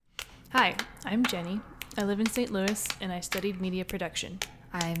Hi, I'm Jenny. I live in St. Louis and I studied media production.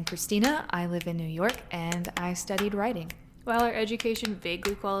 I'm Christina. I live in New York and I studied writing. While our education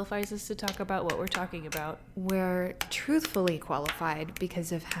vaguely qualifies us to talk about what we're talking about, We're truthfully qualified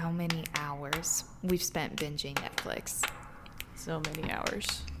because of how many hours we've spent binging Netflix. so many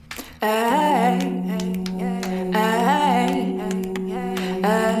hours.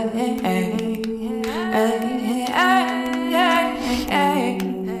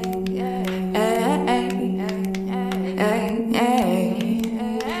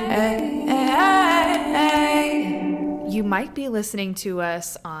 You might be listening to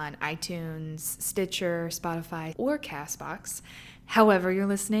us on iTunes, Stitcher, Spotify, or Castbox. However you're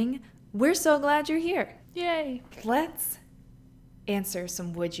listening, we're so glad you're here. Yay! Let's answer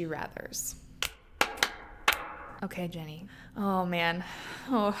some would you rathers. Okay, Jenny. Oh, man.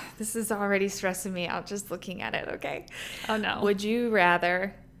 Oh, this is already stressing me out just looking at it, okay? Oh no. Would you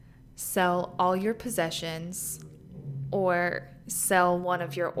rather sell all your possessions or sell one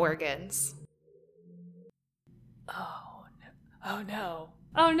of your organs? Oh no. Oh no.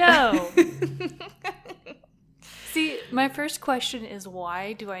 Oh no! See, my first question is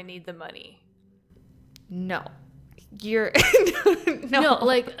why do I need the money? No. You're... No,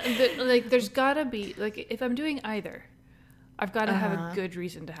 like there's gotta be, like, if I'm doing either, I've gotta have a good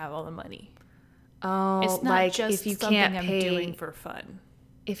reason to have all the money. Oh, It's not like just if you something can't I'm pay, doing for fun.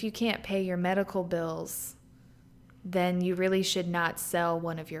 if you can't pay your medical bills, then you really should not sell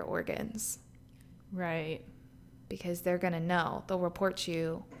one of your organs Right. because they're going to know. They'll report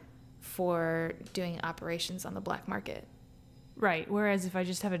you for doing operations on the black market. Right. Whereas if I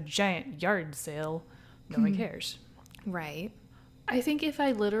just have a giant yard sale, no one cares. Right. I think if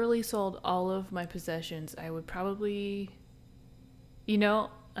I literally sold all of my possessions, I would probably,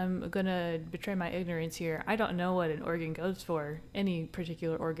 I'm going to betray my ignorance here. I don't know what an organ goes for, any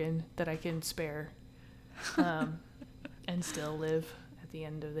particular organ that I can spare and still live at the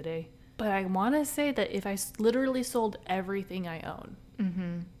end of the day. But I want to say that if I literally sold everything I own,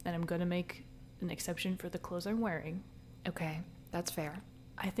 and I'm going to make an exception for the clothes I'm wearing, Okay. That's fair.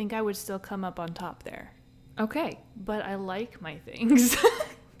 I think I would still come up on top there. Okay. But I like my things.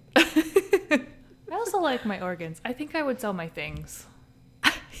 I also like my organs. I think I would sell my things.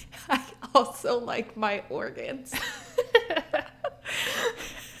 I also like my organs.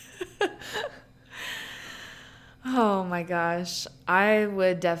 Oh my gosh. I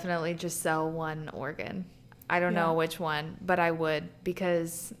would definitely just sell one organ. I don't know which one, but I would,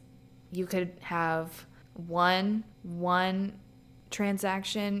 because you could have one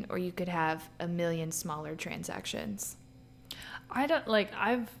transaction or you could have a million smaller transactions.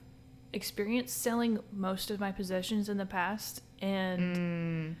 I've experienced selling most of my possessions in the past,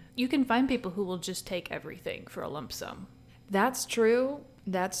 and you can find people who will just take everything for a lump sum. That's true.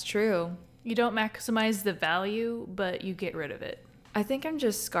 That's true. You don't maximize the value, but you get rid of it. I think I'm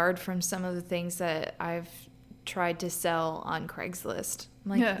just scarred from some of the things that I've tried to sell on Craigslist.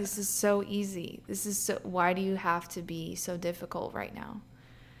 I'm like, this is so easy. Why do you have to be so difficult right now?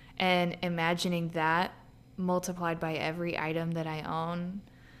 And imagining that multiplied by every item that I own,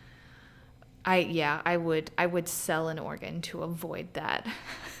 I would sell an organ to avoid that.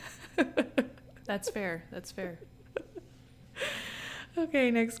 That's fair. That's fair.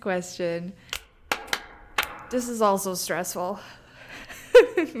 Okay, next question. This is also stressful.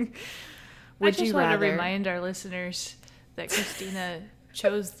 I just want to remind our listeners that Christina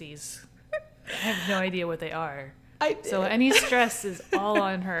chose these. I have no idea what they are. So any stress is all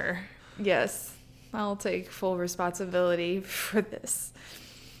on her. Yes, I'll take full responsibility for this.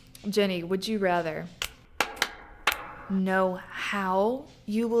 Jenny, would you rather know how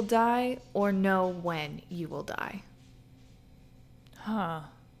you will die or know when you will die? Huh.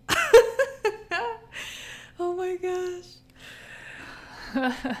 Oh my gosh.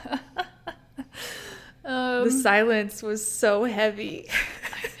 The silence was so heavy.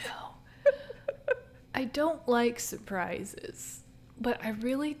 I know. I don't like surprises, but I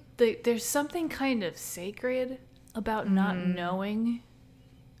really think there's something kind of sacred about not knowing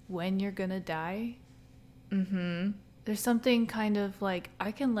when you're gonna die. There's something kind of like,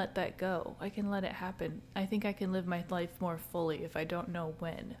 I can let that go. I can let it happen. I think I can live my life more fully if I don't know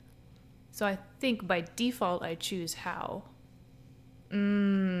when. So I think by default I choose how.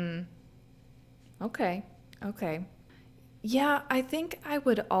 Okay. Yeah, I think I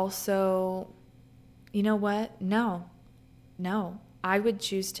would also, you know what? No. I would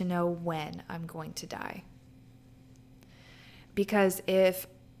choose to know when I'm going to die. Because if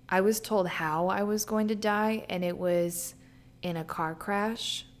I was told how I was going to die and it was in a car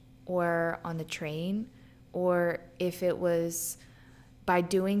crash or on the train, or if it was by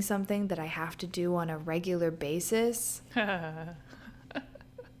doing something that I have to do on a regular basis, I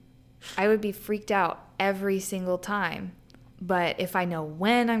would be freaked out every single time. But if I know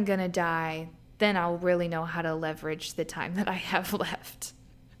when I'm going to die, then I'll really know how to leverage the time that I have left.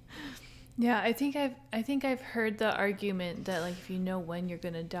 Yeah, I think I've heard the argument that like if you know when you're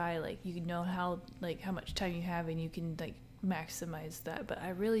gonna die, like you know how much time you have and you can like maximize that. But I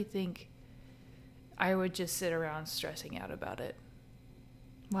really think I would just sit around stressing out about it.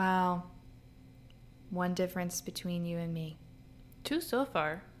 Wow. One difference between you and me. 2 so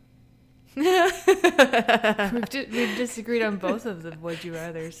far. We've disagreed on both of the would you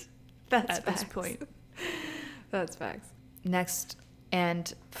rathers. That's at facts. This point. That's facts. Next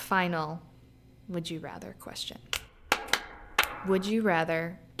and final would you rather question. Would you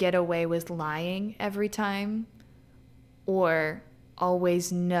rather get away with lying every time or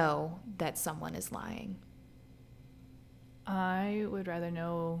always know that someone is lying? I would rather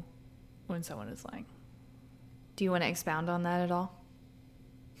know when someone is lying. Do you want to expound on that at all?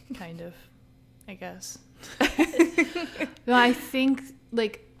 Kind of, I guess. No, I think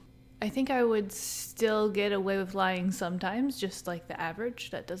I would still get away with lying sometimes, just like the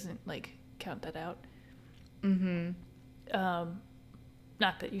average. That doesn't like count that out. Mm-hmm.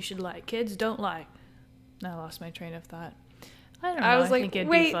 Not that you should lie. Kids, don't lie. I lost my train of thought. I don't know. I was like, think it'd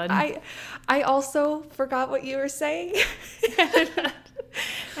wait, be fun. I also forgot what you were saying.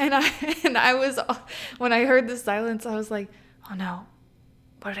 and I was, when I heard the silence, I was like, oh no,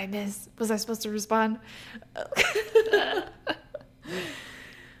 what did I miss? Was I supposed to respond?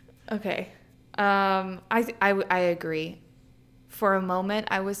 Okay. I agree. For a moment,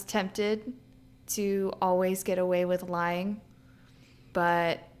 I was tempted to always get away with lying,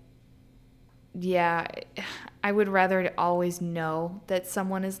 but yeah, I would rather always know that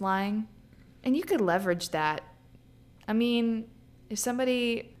someone is lying. And you could leverage that. I mean, if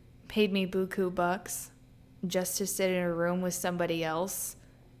somebody paid me buku bucks just to sit in a room with somebody else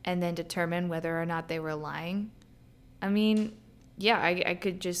and then determine whether or not they were lying, I mean, yeah, I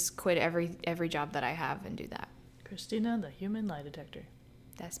could just quit every job that I have and do that. Christina, the human lie detector.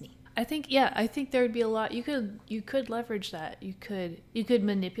 That's me. I think there would be a lot. You could leverage that. You could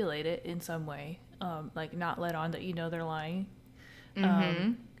manipulate it in some way, like not let on that you know they're lying,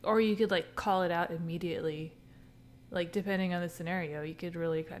 or you could like call it out immediately. Like depending on the scenario, you could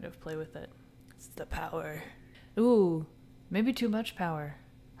really kind of play with it. It's the power. Ooh, maybe too much power.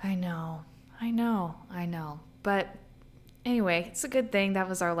 I know. But anyway, it's a good thing that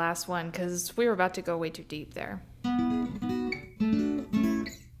was our last one because we were about to go way too deep there.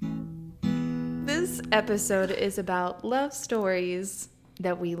 This episode is about love stories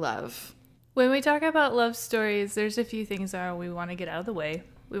that we love. When we talk about love stories, there's a few things that we want to get out of the way.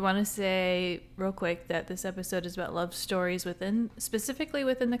 We want to say real quick that this episode is about love stories specifically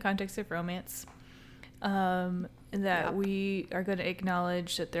within the context of romance. We are going to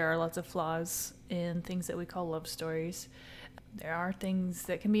acknowledge that there are lots of flaws in things that we call love stories. There are things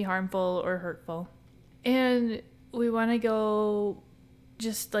that can be harmful or hurtful. And we want to go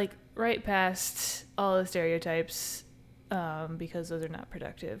just like right past all the stereotypes because those are not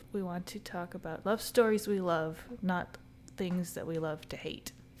productive. We want to talk about love stories we love, not things that we love to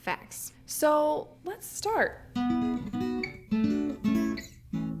hate. Facts. So let's start.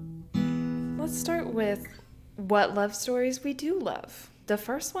 Let's start with what love stories we do love. The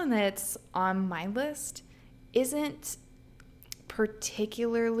first one that's on my list isn't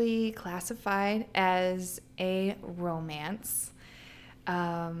particularly classified as a romance.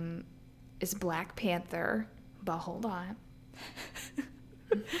 It's Black Panther, but hold on.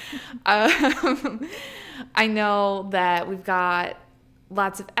 I know that we've got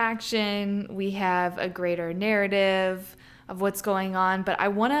lots of action. We have a greater narrative of what's going on, but I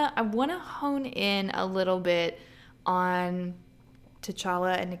wanna hone in a little bit on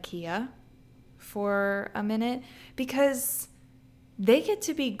T'Challa and Nakia for a minute because they get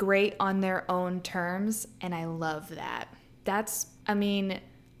to be great on their own terms, and I love that.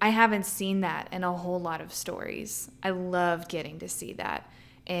 I haven't seen that in a whole lot of stories. I love getting to see that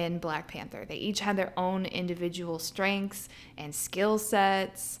in Black Panther. They each had their own individual strengths and skill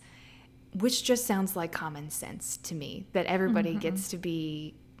sets, which just sounds like common sense to me, that everybody gets to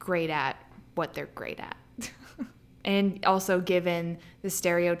be great at what they're great at. And also given the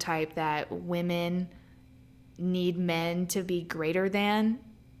stereotype that women need men to be greater than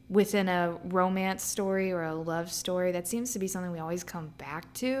within a romance story or a love story, that seems to be something we always come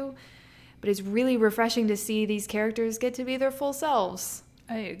back to. But it's really refreshing to see these characters get to be their full selves.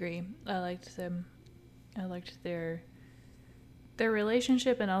 I agree. I liked them. I liked their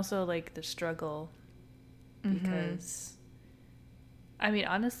relationship and also like the struggle because I mean,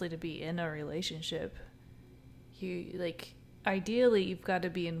 honestly, to be in a relationship, you like ideally you've got to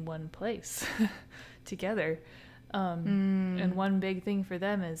be in one place together. And one big thing for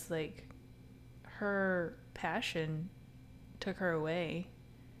them is like her passion took her away,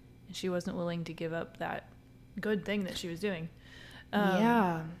 and she wasn't willing to give up that good thing that she was doing.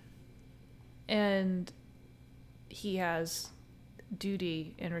 Yeah. And he has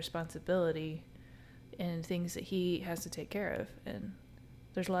duty and responsibility and things that he has to take care of, and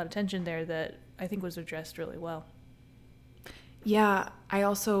there's a lot of tension there that I think was addressed really well. Yeah, I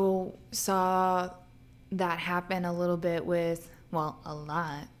also saw that happen a little bit with, well, a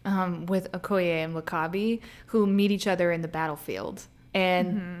lot, with Okoye and W'Kabi, who meet each other in the battlefield.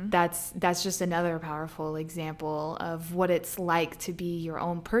 And that's just another powerful example of what it's like to be your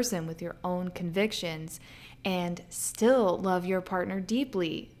own person with your own convictions and still love your partner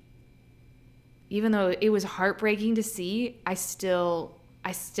deeply. Even though it was heartbreaking to see, I still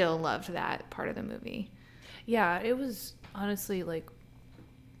loved that part of the movie. Yeah, it was honestly like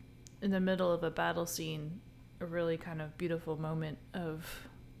in the middle of a battle scene, a really kind of beautiful moment of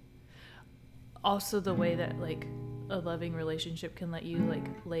also the way that like a loving relationship can let you like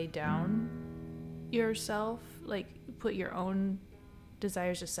lay down yourself, like put your own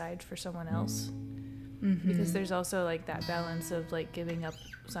desires aside for someone else. Because there's also like that balance of like giving up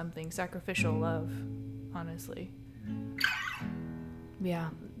something, sacrificial love, honestly. Yeah.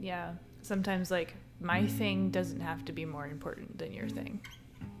 Yeah. Sometimes like my thing doesn't have to be more important than your thing.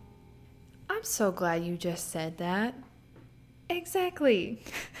 I'm so glad you just said that. Exactly.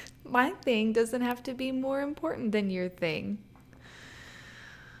 My thing doesn't have to be more important than your thing.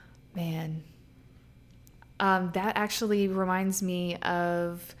 Man. That actually reminds me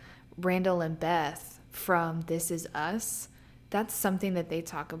of Randall and Beth from This Is Us. That's something that they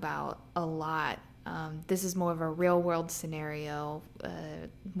talk about a lot. This is more of a real world scenario,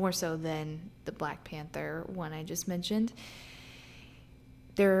 more so than the Black Panther one I just mentioned.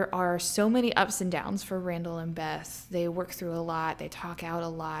 There are so many ups and downs for Randall and Beth. They work through a lot, they talk out a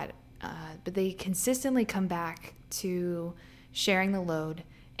lot, but they consistently come back to sharing the load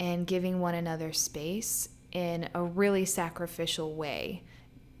and giving one another space in a really sacrificial way.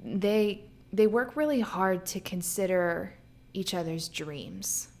 They work really hard to consider each other's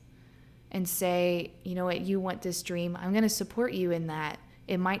dreams and say, you know what, you want this dream, I'm going to support you in that.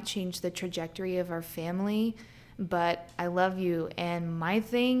 It might change the trajectory of our family, but I love you, and my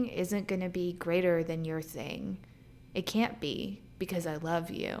thing isn't going to be greater than your thing. It can't be, because I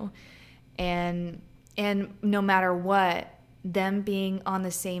love you. And no matter what, them being on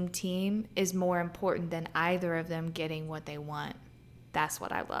the same team is more important than either of them getting what they want. That's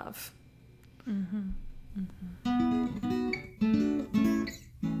what I love.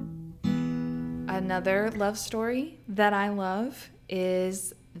 Another love story that I love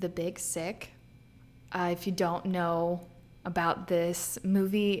is The Big Sick. If you don't know about this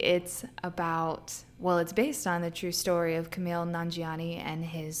movie, it's based on the true story of Kumail Nanjiani and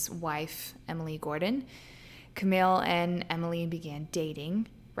his wife, Emily Gordon. Kumail and Emily began dating,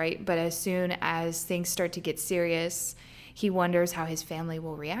 right? But as soon as things start to get serious, he wonders how his family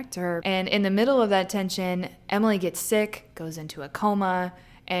will react to her. And in the middle of that tension, Emily gets sick, goes into a coma,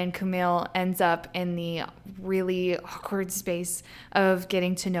 and Kumail ends up in the really awkward space of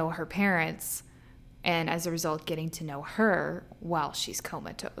getting to know her parents, and as a result, getting to know her while she's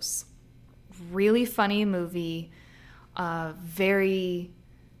comatose. Really funny movie, very,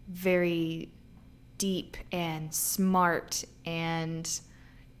 very deep and smart and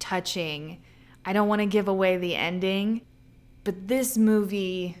touching. I don't want to give away the ending, but this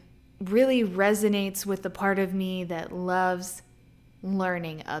movie really resonates with the part of me that loves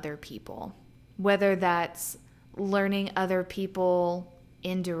learning other people. Whether that's learning other people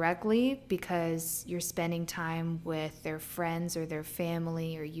indirectly because you're spending time with their friends or their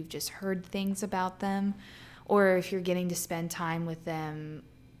family, or you've just heard things about them, or if you're getting to spend time with them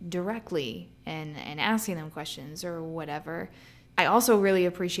directly and asking them questions or whatever. I also really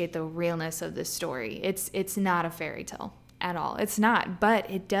appreciate the realness of this story. It's not a fairy tale at all. It's not, but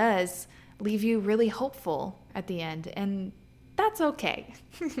it does leave you really hopeful at the end, and that's okay.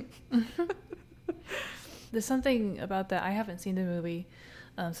 There's something about that. I haven't seen the movie,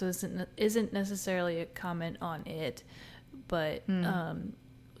 so this isn't necessarily a comment on it, but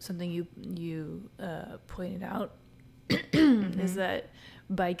something you pointed out is that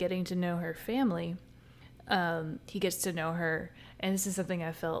by getting to know her family, he gets to know her, and this is something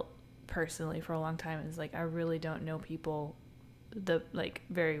I felt personally for a long time. Is like I really don't know people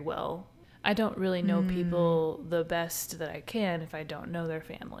very well. I don't really know people the best that I can if I don't know their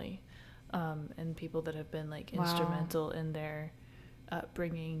family, and people that have been like instrumental in their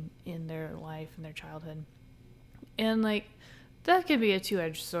upbringing in their life and their childhood. And like that can be a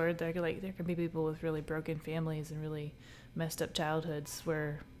two-edged sword. There can be people with really broken families and really messed up childhoods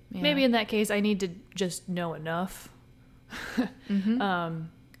where maybe in that case I need to just know enough.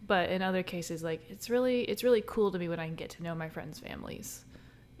 But in other cases, like it's really cool to me when I can get to know my friends' families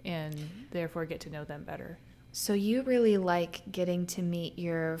and therefore get to know them better. So you really like getting to meet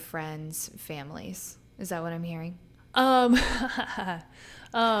your friends' families. Is that what I'm hearing? I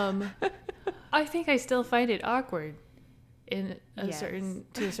think I still find it awkward to a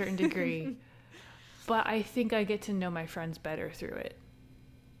certain degree. But I think I get to know my friends better through it.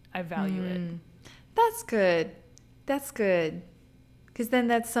 I value it. That's good. That's good. Because then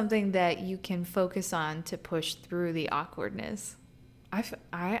that's something that you can focus on to push through the awkwardness.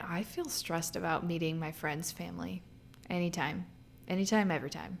 I feel stressed about meeting my friend's family. Anytime, every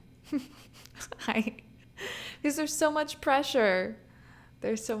time. Because there's so much pressure.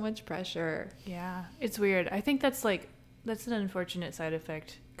 There's so much pressure. Yeah, it's weird. I think that's an unfortunate side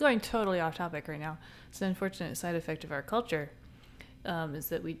effect. Going totally off topic right now. It's an unfortunate side effect of our culture, is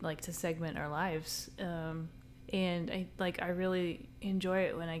that we like to segment our lives. And I really enjoy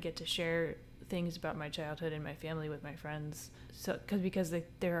it when I get to share things about my childhood and my family with my friends. So because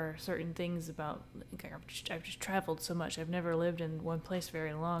there are certain things about, I've just traveled so much. I've never lived in one place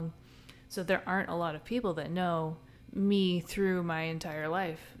very long. So there aren't a lot of people that know me through my entire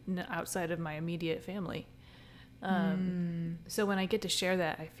life outside of my immediate family. So when I get to share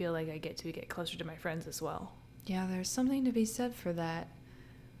that, I feel like I get to get closer to my friends as well. Yeah, there's something to be said for that.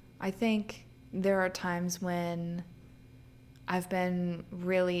 I think there are times when I've been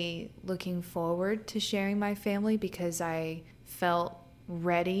really looking forward to sharing my family because I felt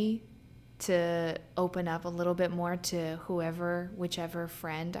ready to open up a little bit more to whichever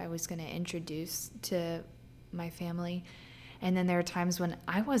friend I was going to introduce to my family. And then there are times when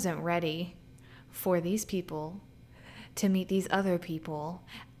I wasn't ready for these people to meet these other people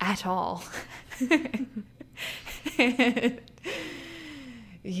at all.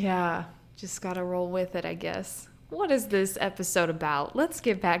 Yeah, just gotta roll with it, I guess. What is this episode about? Let's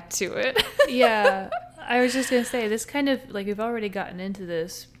get back to it. Yeah, I was just gonna say, this kind of, like, we've already gotten into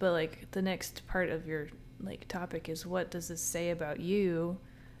this, but, like, the next part of your, like, topic is what does this say about you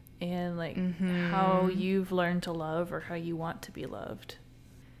and, like, how you've learned to love or how you want to be loved.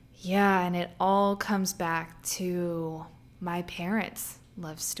 Yeah, and it all comes back to my parents'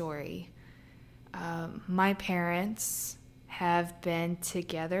 love story. My parents have been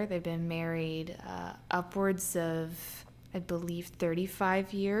together. They've been married upwards of, I believe,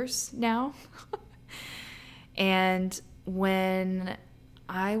 35 years now. And when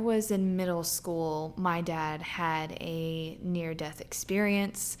I was in middle school, my dad had a near-death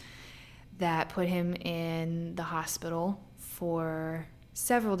experience that put him in the hospital for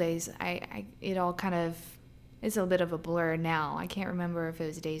several days. It all kind of, it's a bit of a blur now. I can't remember if it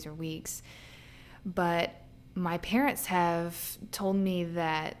was days or weeks. But my parents have told me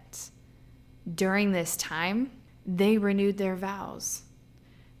that during this time, they renewed their vows.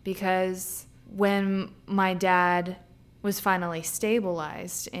 Because when my dad was finally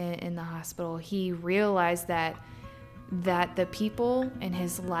stabilized in the hospital, he realized that the people in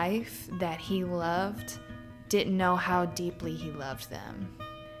his life that he loved didn't know how deeply he loved them.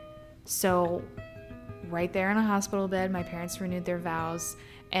 So right there in a hospital bed, my parents renewed their vows,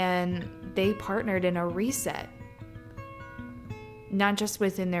 and they partnered in a reset. Not just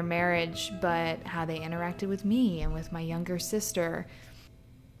within their marriage, but how they interacted with me and with my younger sister.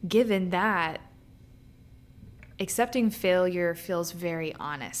 Given that, accepting failure feels very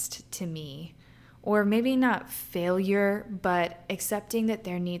honest to me. Or maybe not failure, but accepting that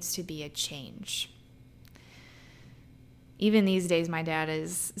there needs to be a change. Even these days, my dad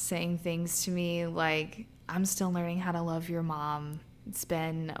is saying things to me like, I'm still learning how to love your mom. It's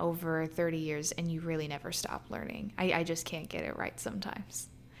been over 30 years and you really never stop learning. I just can't get it right sometimes.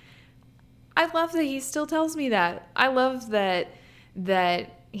 I love that he still tells me that. I love that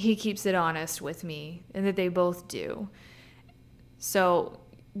he keeps it honest with me and that they both do. So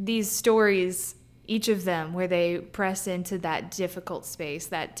these stories, each of them, where they press into that difficult space,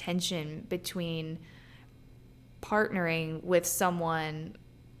 that tension between partnering with someone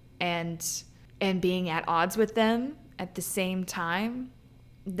and being at odds with them at the same time,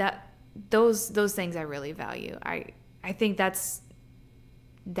 that those things I really value. I think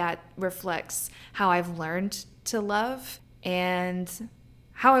that reflects how I've learned to love and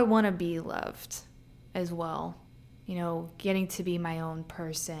how I want to be loved as well. You know, getting to be my own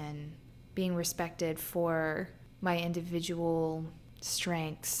person, being respected for my individual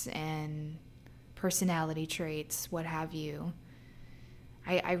strengths and personality traits, what have you.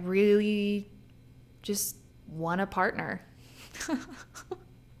 I really just want a partner.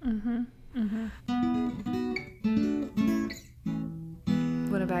 Mm-hmm. Mm-hmm.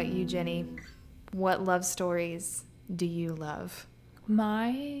 What about you, Jenny? What love stories do you love?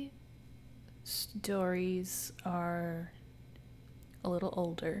 My stories are a little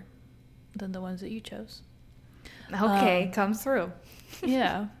older than the ones that you chose. Okay, come through.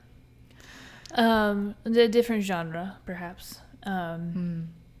 Yeah. A different genre, perhaps.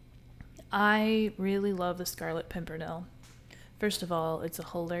 I really love The Scarlet Pimpernel. First of all, it's a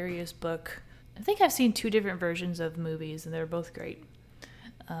hilarious book. I think I've seen 2 different versions of movies, and they're both great.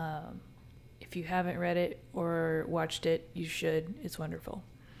 If you haven't read it or watched it, you should. It's wonderful.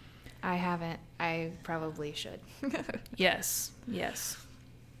 I haven't. I probably should. Yes.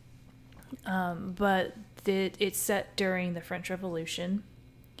 But it's set during the French Revolution.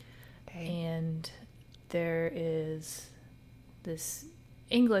 Okay. And there is this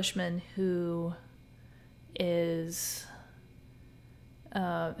Englishman who is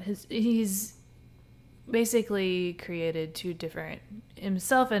he's basically created 2 different,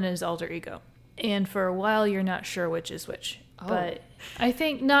 himself and his alter ego, and for a while you're not sure which is which. But I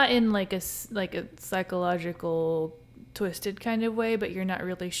think not in like a psychological twisted kind of way, but you're not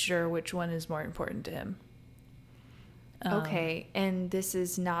really sure which one is more important to him. Okay, and this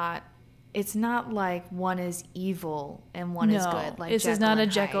is not. It's not like one is evil and one is good. Like this Jekyll is not a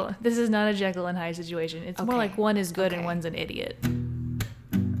and Jekyll. Hyde. This is not a Jekyll and Hyde situation. It's more like one is good and one's an idiot.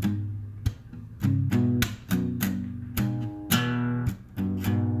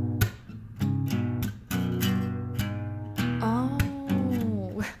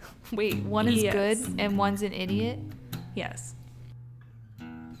 Oh, wait, one is good and one's an idiot? Yes.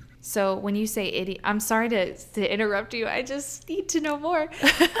 So when you say idiot, I'm sorry to interrupt you. I just need to know more.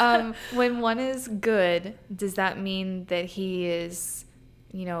 When one is good, does that mean that he is,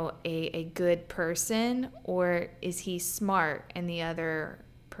 a good person, or is he smart and the other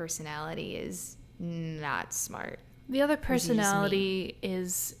personality is not smart? The other personality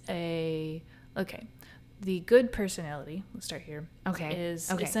is the good personality, let's start here.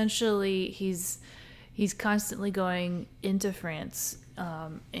 Is essentially he's constantly going into France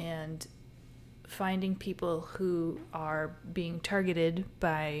and finding people who are being targeted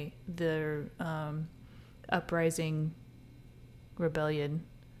by the uprising rebellion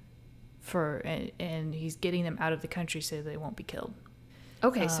and he's getting them out of the country so they won't be killed.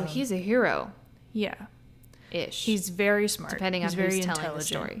 Okay, so he's a hero. Yeah. Ish. He's very smart. Depending he's on very who's telling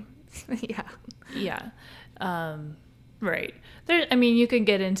intelligent. the story. Yeah. Yeah. Right. You can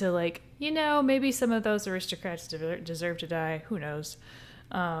get into maybe some of those aristocrats deserve to die. Who knows?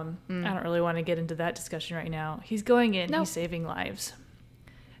 I don't really want to get into that discussion right now. He's going in. He's saving lives.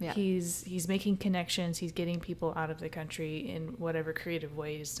 Yeah. He's making connections. He's getting people out of the country in whatever creative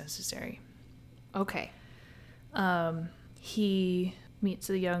way is necessary. Okay. He meets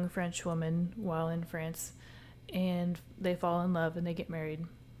a young French woman while in France, and they fall in love and they get married.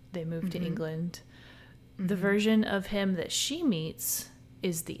 They move to England. The version of him that she meets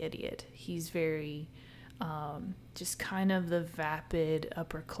is the idiot. He's very just kind of the vapid,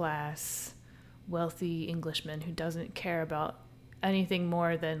 upper class, wealthy Englishman who doesn't care about anything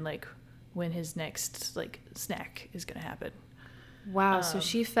more than when his next snack is going to happen. Wow, so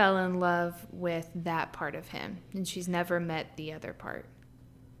she fell in love with that part of him, and she's never met the other part.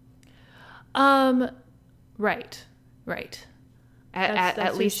 Right.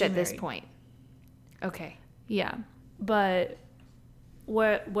 At least at this point. Okay. Yeah. But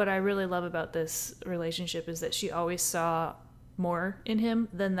what I really love about this relationship is that she always saw more in him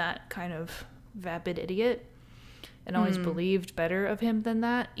than that kind of vapid idiot, and always believed better of him than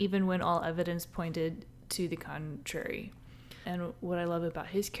that, even when all evidence pointed to the contrary. And what I love about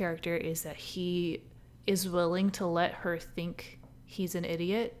his character is that he is willing to let her think he's an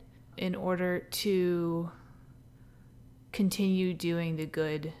idiot in order to continue doing the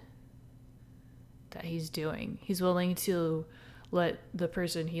good that he's doing. He's willing to let the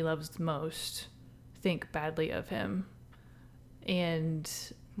person he loves the most think badly of him, and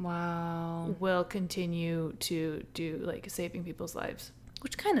will continue to do saving people's lives,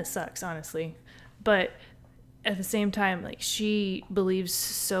 which kind of sucks, honestly. But at the same time, she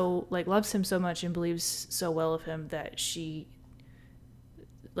believes loves him so much and believes so well of him that she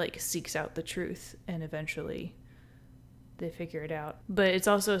seeks out the truth, and eventually they figure it out. But it's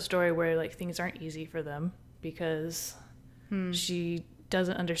also a story where things aren't easy for them, because she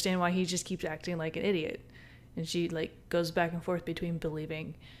doesn't understand why he just keeps acting like an idiot, and she goes back and forth between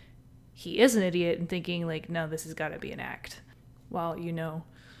believing he is an idiot and thinking no, this has got to be an act, while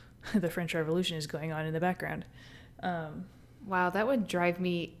the French Revolution is going on in the background. Wow, that would drive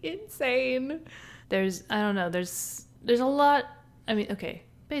me insane. I don't know, there's a lot, I mean, okay,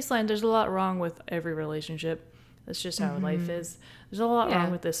 baseline, there's a lot wrong with every relationship. That's just how life is. There's a lot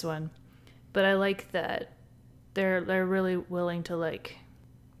wrong with this one. But I like that they're really willing to like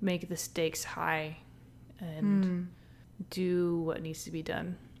make the stakes high and do what needs to be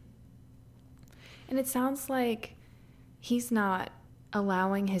done. And it sounds like he's not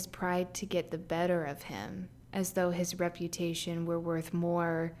allowing his pride to get the better of him, as though his reputation were worth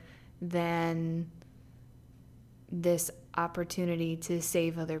more than this opportunity to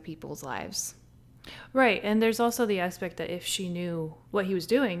save other people's lives. Right, and there's also the aspect that if she knew what he was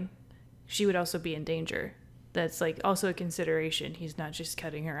doing, she would also be in danger. That's like also a consideration. He's not just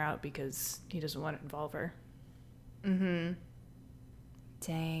cutting her out because he doesn't want to involve her.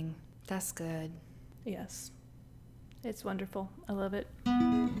 Dang, that's good. Yes. It's wonderful. I love it.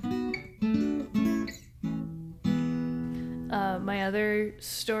 My other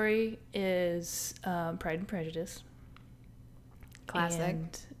story is Pride and Prejudice. Classic.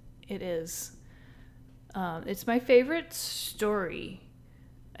 And it is. It's my favorite story.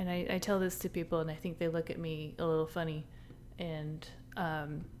 And I tell this to people, and I think they look at me a little funny. And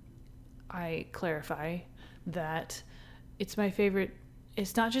I clarify that it's my favorite.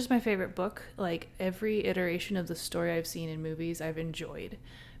 It's not just my favorite book. Like every iteration of the story I've seen in movies, I've enjoyed,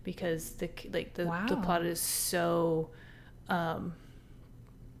 because the plot is so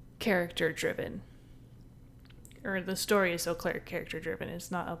character driven, or the story is so character driven.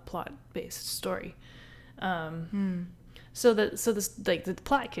 It's not a plot based story. So this like the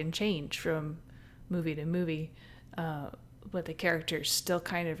plot can change from movie to movie, but the characters still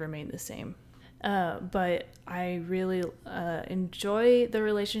kind of remain the same. But I really enjoy the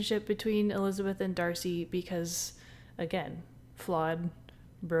relationship between Elizabeth and Darcy because, again, flawed,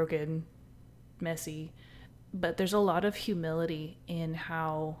 broken, messy. But there's a lot of humility in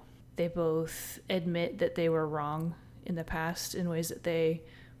how they both admit that they were wrong in the past in ways that they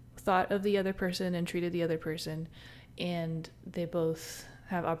thought of the other person and treated the other person. And they both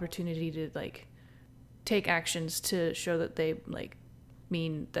have opportunity to, like, take actions to show that they, like,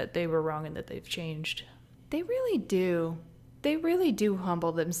 mean that they were wrong and that they've changed. They really do. They really do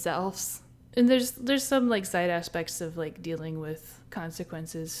humble themselves. And there's some like side aspects of like dealing with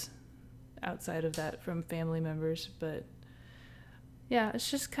consequences outside of that from family members, but yeah,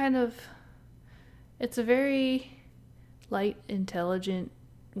 it's just kind of, it's a very light, intelligent,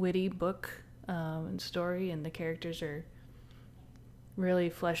 witty book and story, and the characters are really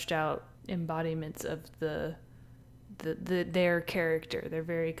fleshed out embodiments of their character. They're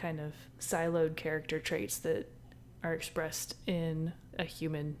very kind of siloed character traits that are expressed in a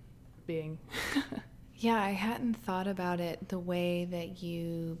human being. Yeah, I hadn't thought about it the way that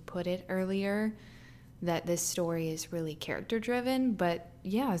you put it earlier, that this story is really character driven. But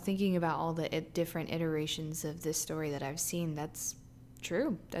yeah, thinking about all the different iterations of this story that I've seen, that's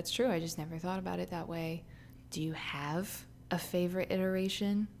true. That's true. I just never thought about it that way. Do you have a favorite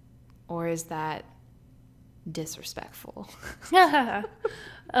iteration, or is that disrespectful? I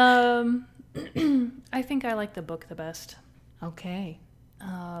think I like the book the best. Okay.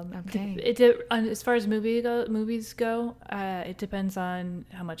 As far as movies go, it depends on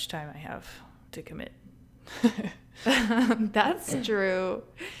how much time I have to commit. That's true.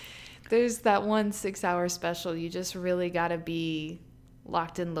 There's that one 6-hour special you just really gotta be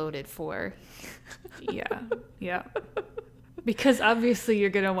locked and loaded for. Yeah. Because obviously you're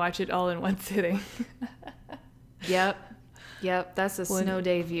gonna watch it all in one sitting. Yep, that's a snow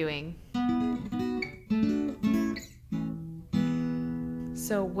day viewing.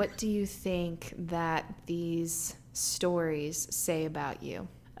 So what do you think that these stories say about you?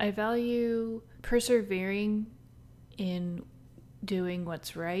 I value persevering in doing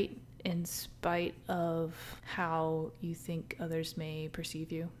what's right in spite of how you think others may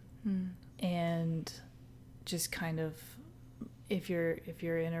perceive you. And just kind of, if you're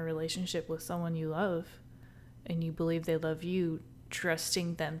in a relationship with someone you love and you believe they love you,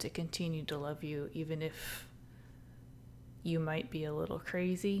 trusting them to continue to love you even if you might be a little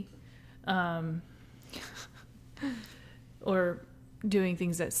crazy, or doing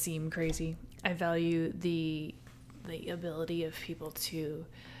things that seem crazy. I value the ability of people to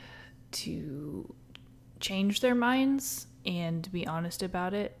change their minds and be honest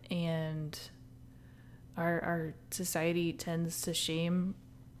about it. And our society tends to shame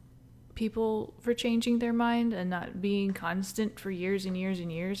people for changing their mind and not being constant for years and years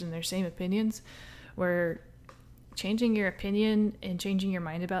and years in their same opinions, where changing your opinion and changing your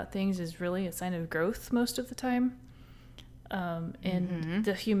mind about things is really a sign of growth most of the time. And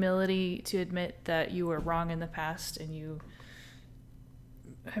the humility to admit that you were wrong in the past and you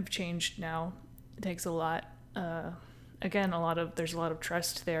have changed now. It takes a lot. Again, there's a lot of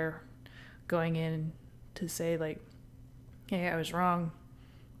trust there going in to say like, hey, I was wrong.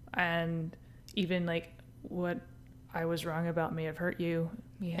 And even like what I was wrong about may have hurt you.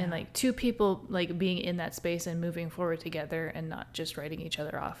 Yeah. And like two people like being in that space and moving forward together and not just writing each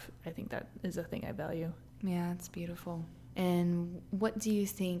other off. I think that is a thing I value. Yeah, it's beautiful. And what do you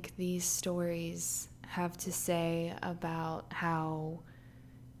think these stories have to say about how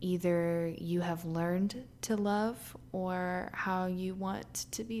either you have learned to love or how you want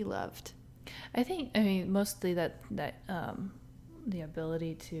to be loved? I mean, mostly that the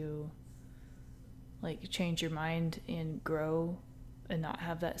ability to like change your mind and grow and not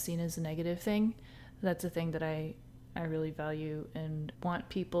have that seen as a negative thing. That's a thing that I really value and want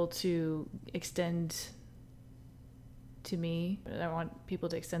people to extend to me. I want people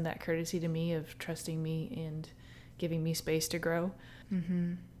to extend that courtesy to me of trusting me and giving me space to grow.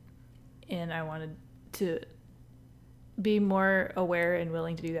 Mm-hmm. And I wanted to be more aware and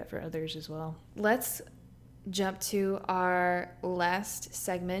willing to do that for others as well. Let's jump to our last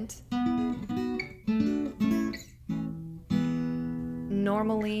segment.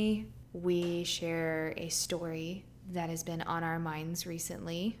 Normally, we share a story that has been on our minds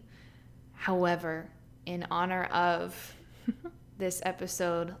recently. However, in honor of this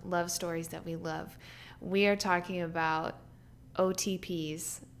episode, Love Stories That We Love, we are talking about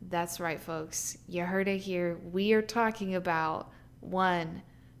OTPs. That's right, folks. You heard it here. We are talking about one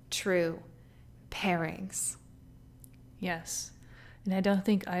true pairings. Yes. And I don't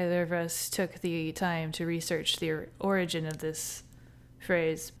think either of us took the time to research the origin of this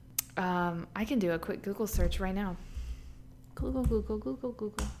phrase. I can do a quick Google search right now.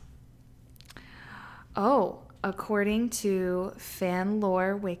 Google. Oh, according to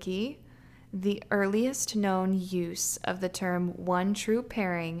FanLore Wiki, the earliest known use of the term one true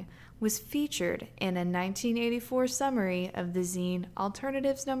pairing was featured in a 1984 summary of the zine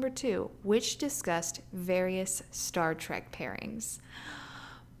Alternatives No. 2, which discussed various Star Trek pairings.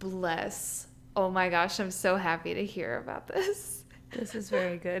 Bless. Oh my gosh, I'm so happy to hear about this. This is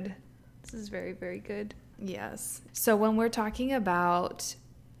very good. This is very, very good. Yes. So when we're talking about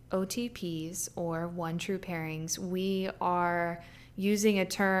OTPs or one true pairings, we are using a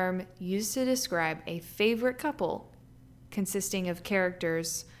term used to describe a favorite couple consisting of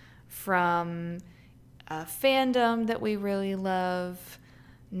characters from a fandom that we really love.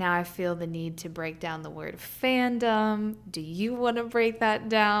 Now I feel the need to break down the word fandom. Do you want to break that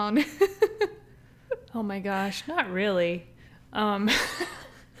down? Oh my gosh, not really.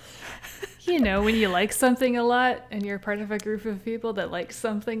 You know, when you like something a lot and you're part of a group of people that like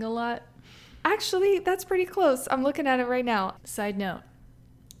something a lot. Actually, that's pretty close. I'm looking at it right now. Side note,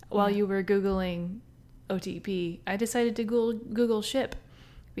 while you were Googling OTP, I decided to Google ship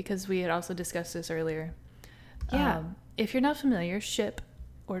because we had also discussed this earlier. Yeah. If you're not familiar, ship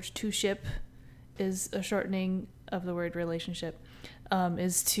or to ship is a shortening of the word relationship,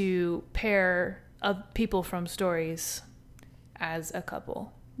 is to pair people from stories as a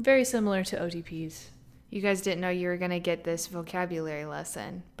couple. Very similar to OTPs. You guys didn't know you were going to get this vocabulary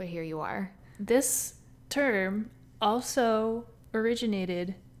lesson, but here you are. This term also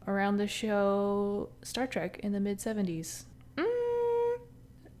originated around the show Star Trek in the mid-70s.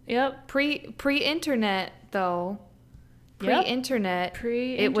 Yep. Pre-internet, though. Pre-internet.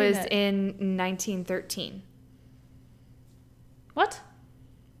 It was in 1913. What?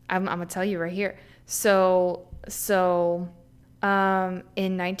 I'm going to tell you right here. So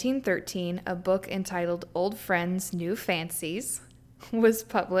in 1913, a book entitled Old Friends, New Fancies was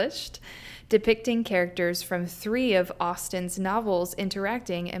published, depicting characters from 3 of Austen's novels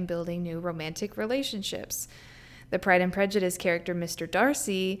interacting and building new romantic relationships. The Pride and Prejudice character Mr.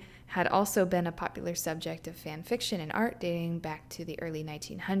 Darcy had also been a popular subject of fan fiction and art dating back to the early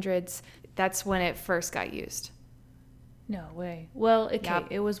 1900s. That's when it first got used. No way. Well, okay, Yep.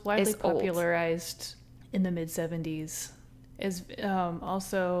 It was widely It's old. popularized in the mid-70s. Is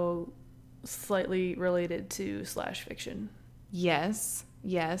also slightly related to slash fiction. Yes.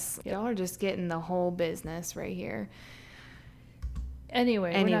 Y'all are just getting the whole business right here.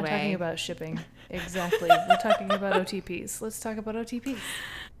 Anyway, we're not talking about shipping. Exactly. We're talking about OTPs. Let's talk about OTPs.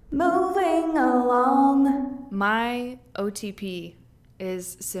 Moving along. My OTP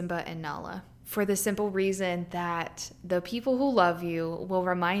is Simba and Nala, for the simple reason that the people who love you will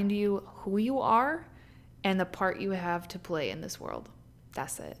remind you who you are and the part you have to play in this world.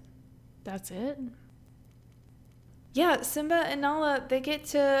 That's it. That's it? Yeah, Simba and Nala, they get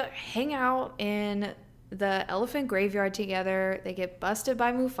to hang out in the elephant graveyard together. They get busted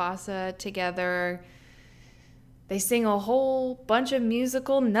by Mufasa together. They sing a whole bunch of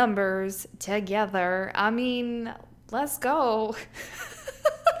musical numbers together. I mean, let's go.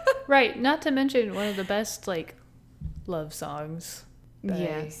 Right. Not to mention one of the best, like, love songs by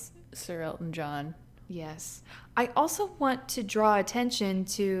Yes. Sir Elton John. Yes. I also want to draw attention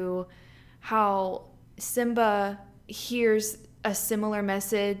to how Simba hears a similar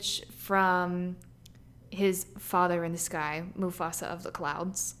message from his father in the sky, Mufasa of the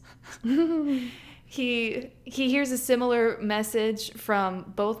clouds. He hears a similar message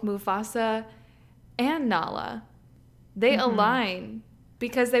from both Mufasa and Nala. They align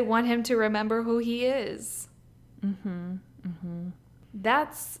because they want him to remember who he is.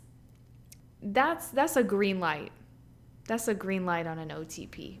 That's a green light. That's a green light on an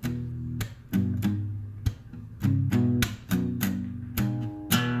OTP.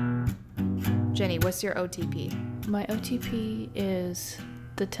 Jenny, what's your OTP? My OTP is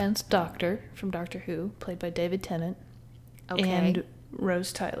the 10th Doctor from Doctor Who, played by David Tennant, and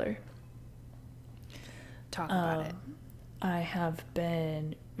Rose Tyler. Talk about it. I have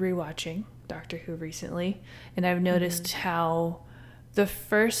been rewatching Doctor Who recently, and I've noticed how the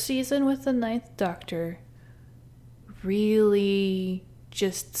first season with the 9th Doctor really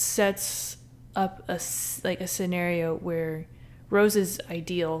just sets up a scenario where Rose is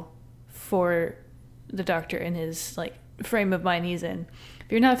ideal for the Doctor and his like frame of mind he's in.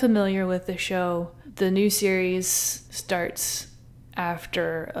 If you're not familiar with the show, the new series starts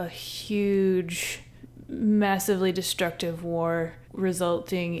after a huge, massively destructive war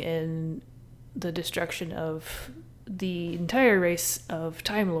resulting in the destruction of the entire race of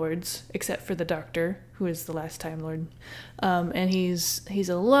Time Lords, except for the Doctor, who is the last Time Lord. And he's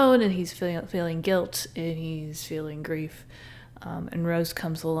alone, and he's feeling guilt, and he's feeling grief. And Rose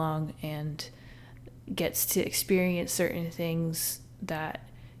comes along and gets to experience certain things that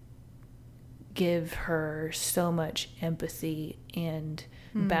give her so much empathy and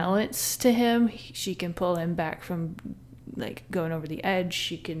balance to him. She can pull him back from like going over the edge.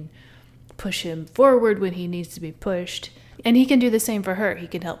 She can push him forward when he needs to be pushed. And he can do the same for her. He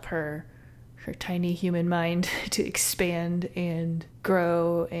can help her tiny human mind to expand and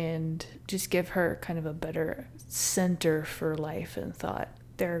grow and just give her kind of a better center for life and thought.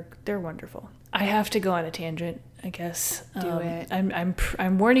 They're wonderful. I have to go on a tangent, I guess. Do it.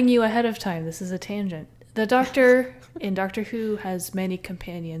 I'm warning you ahead of time. This is a tangent. The Doctor in Doctor Who has many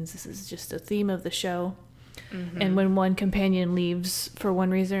companions. This is just a theme of the show. And when one companion leaves for one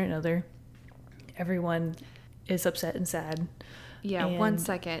reason or another, everyone is upset and sad. Yeah, 1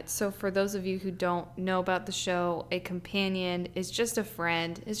 second. So for those of you who don't know about the show, a companion is just a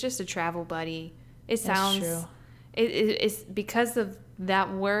friend. It's just a travel buddy. It sounds... That's true. It's because of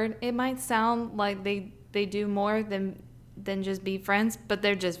that word, it might sound like they do more than just be friends, but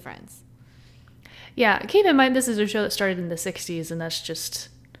they're just friends. Yeah, keep in mind this is a show that started in the 60s, and that's just...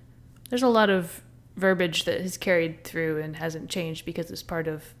 There's a lot of verbiage that has carried through and hasn't changed because it's part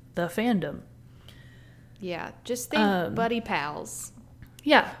of the fandom. Yeah, just think buddy pals.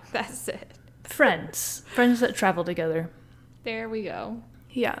 Yeah. That's it. Friends that travel together. There we go.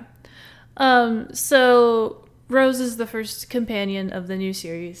 Yeah. So Rose is the first companion of the new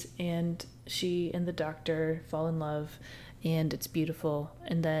series, and she and the Doctor fall in love, and it's beautiful.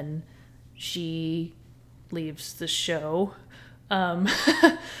 And then she leaves the show. The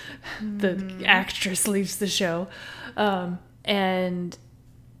actress leaves the show. And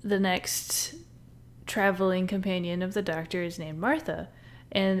the next traveling companion of the Doctor is named Martha.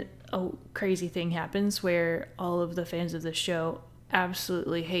 And a crazy thing happens where all of the fans of the show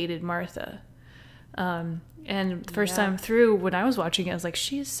absolutely hated Martha. And the first time through, when I was watching it, I was like,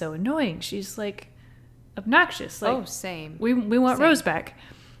 she is so annoying. She's like obnoxious. Like, same. We want Rose back.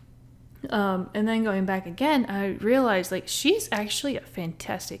 And then going back again, I realized like she's actually a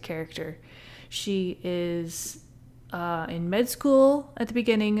fantastic character. She is in med school at the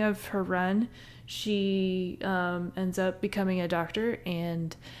beginning of her run. She ends up becoming a doctor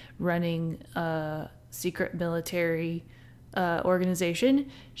and running a secret military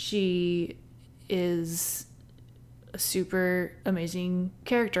organization. She is a super amazing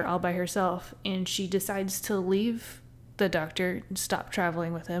character all by herself, and she decides to leave the Doctor and stop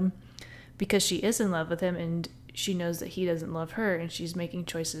traveling with him because she is in love with him, and she knows that he doesn't love her, and she's making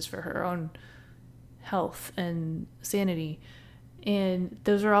choices for her own health and sanity. And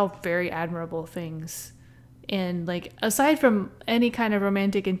those are all very admirable things. And like, aside from any kind of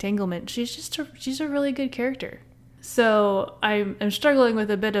romantic entanglement, she's a really good character. So I'm struggling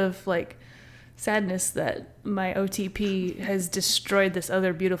with a bit of like sadness that my OTP has destroyed this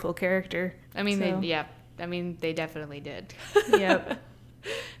other beautiful character. I mean, they definitely did. Yep.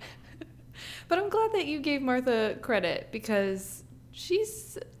 But I'm glad that you gave Martha credit, because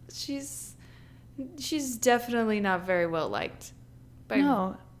she's definitely not very well liked by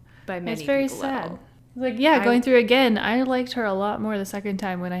many people. It's very sad. Like, going through again, I liked her a lot more the second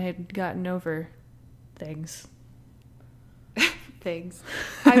time when I had gotten over things.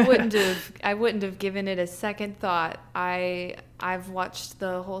 I wouldn't have given it a second thought. I've watched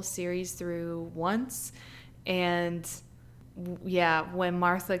the whole series through once, and when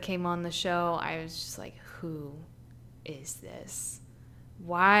Martha came on the show, I was just like, who is this?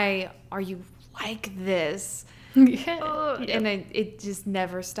 Why are you like this? Yeah. And it just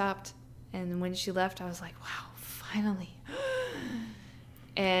never stopped. And when she left, I was like, wow, finally.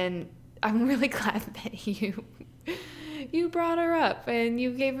 And I'm really glad that you brought her up and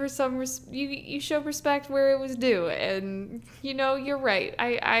you gave her some you showed respect where it was due. And you're right.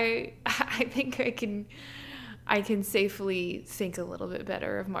 I think I can safely think a little bit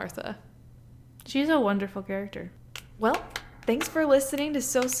better of Martha. She's a wonderful character. Well, thanks for listening to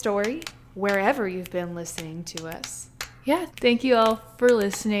So Story, wherever you've been listening to us. Yeah, thank you all for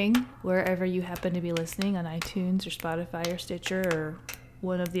listening, wherever you happen to be listening, on iTunes or Spotify or Stitcher or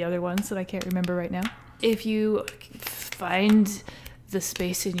one of the other ones that I can't remember right now. If you find the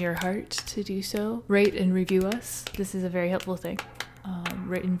space in your heart to do so, rate and review us. This is a very helpful thing.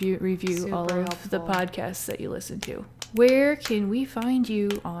 Rate and review Super all of helpful. the podcasts that you listen to. Where can we find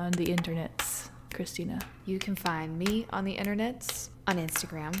you on the internets, Christina? You can find me on the internets on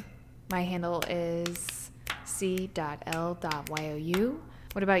Instagram. My handle is c.l.you.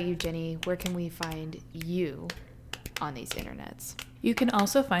 What about you, Jenny? Where can we find you on these internets? You can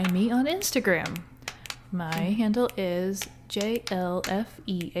also find me on Instagram. My handle is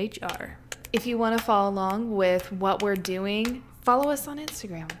JLFEHR. If you want to follow along with what we're doing, follow us on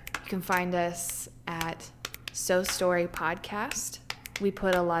Instagram. You can find us at So Story Podcast. We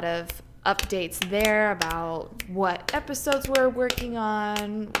put a lot of updates there about what episodes we're working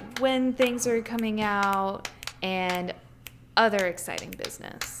on, when things are coming out, and other exciting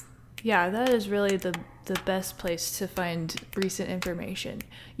business. Yeah, that is really the best place to find recent information.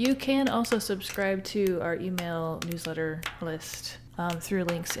 You can also subscribe to our email newsletter list through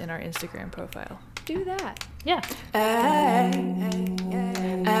links in our Instagram profile. Do that. Yeah.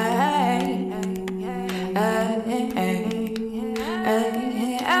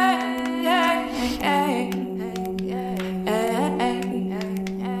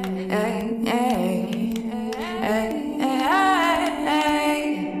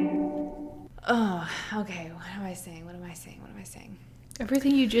 Okay, what am I saying?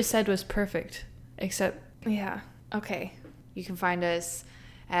 Everything you just said was perfect, except... Yeah, okay. You can find us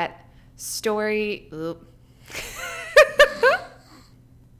at story... Oop.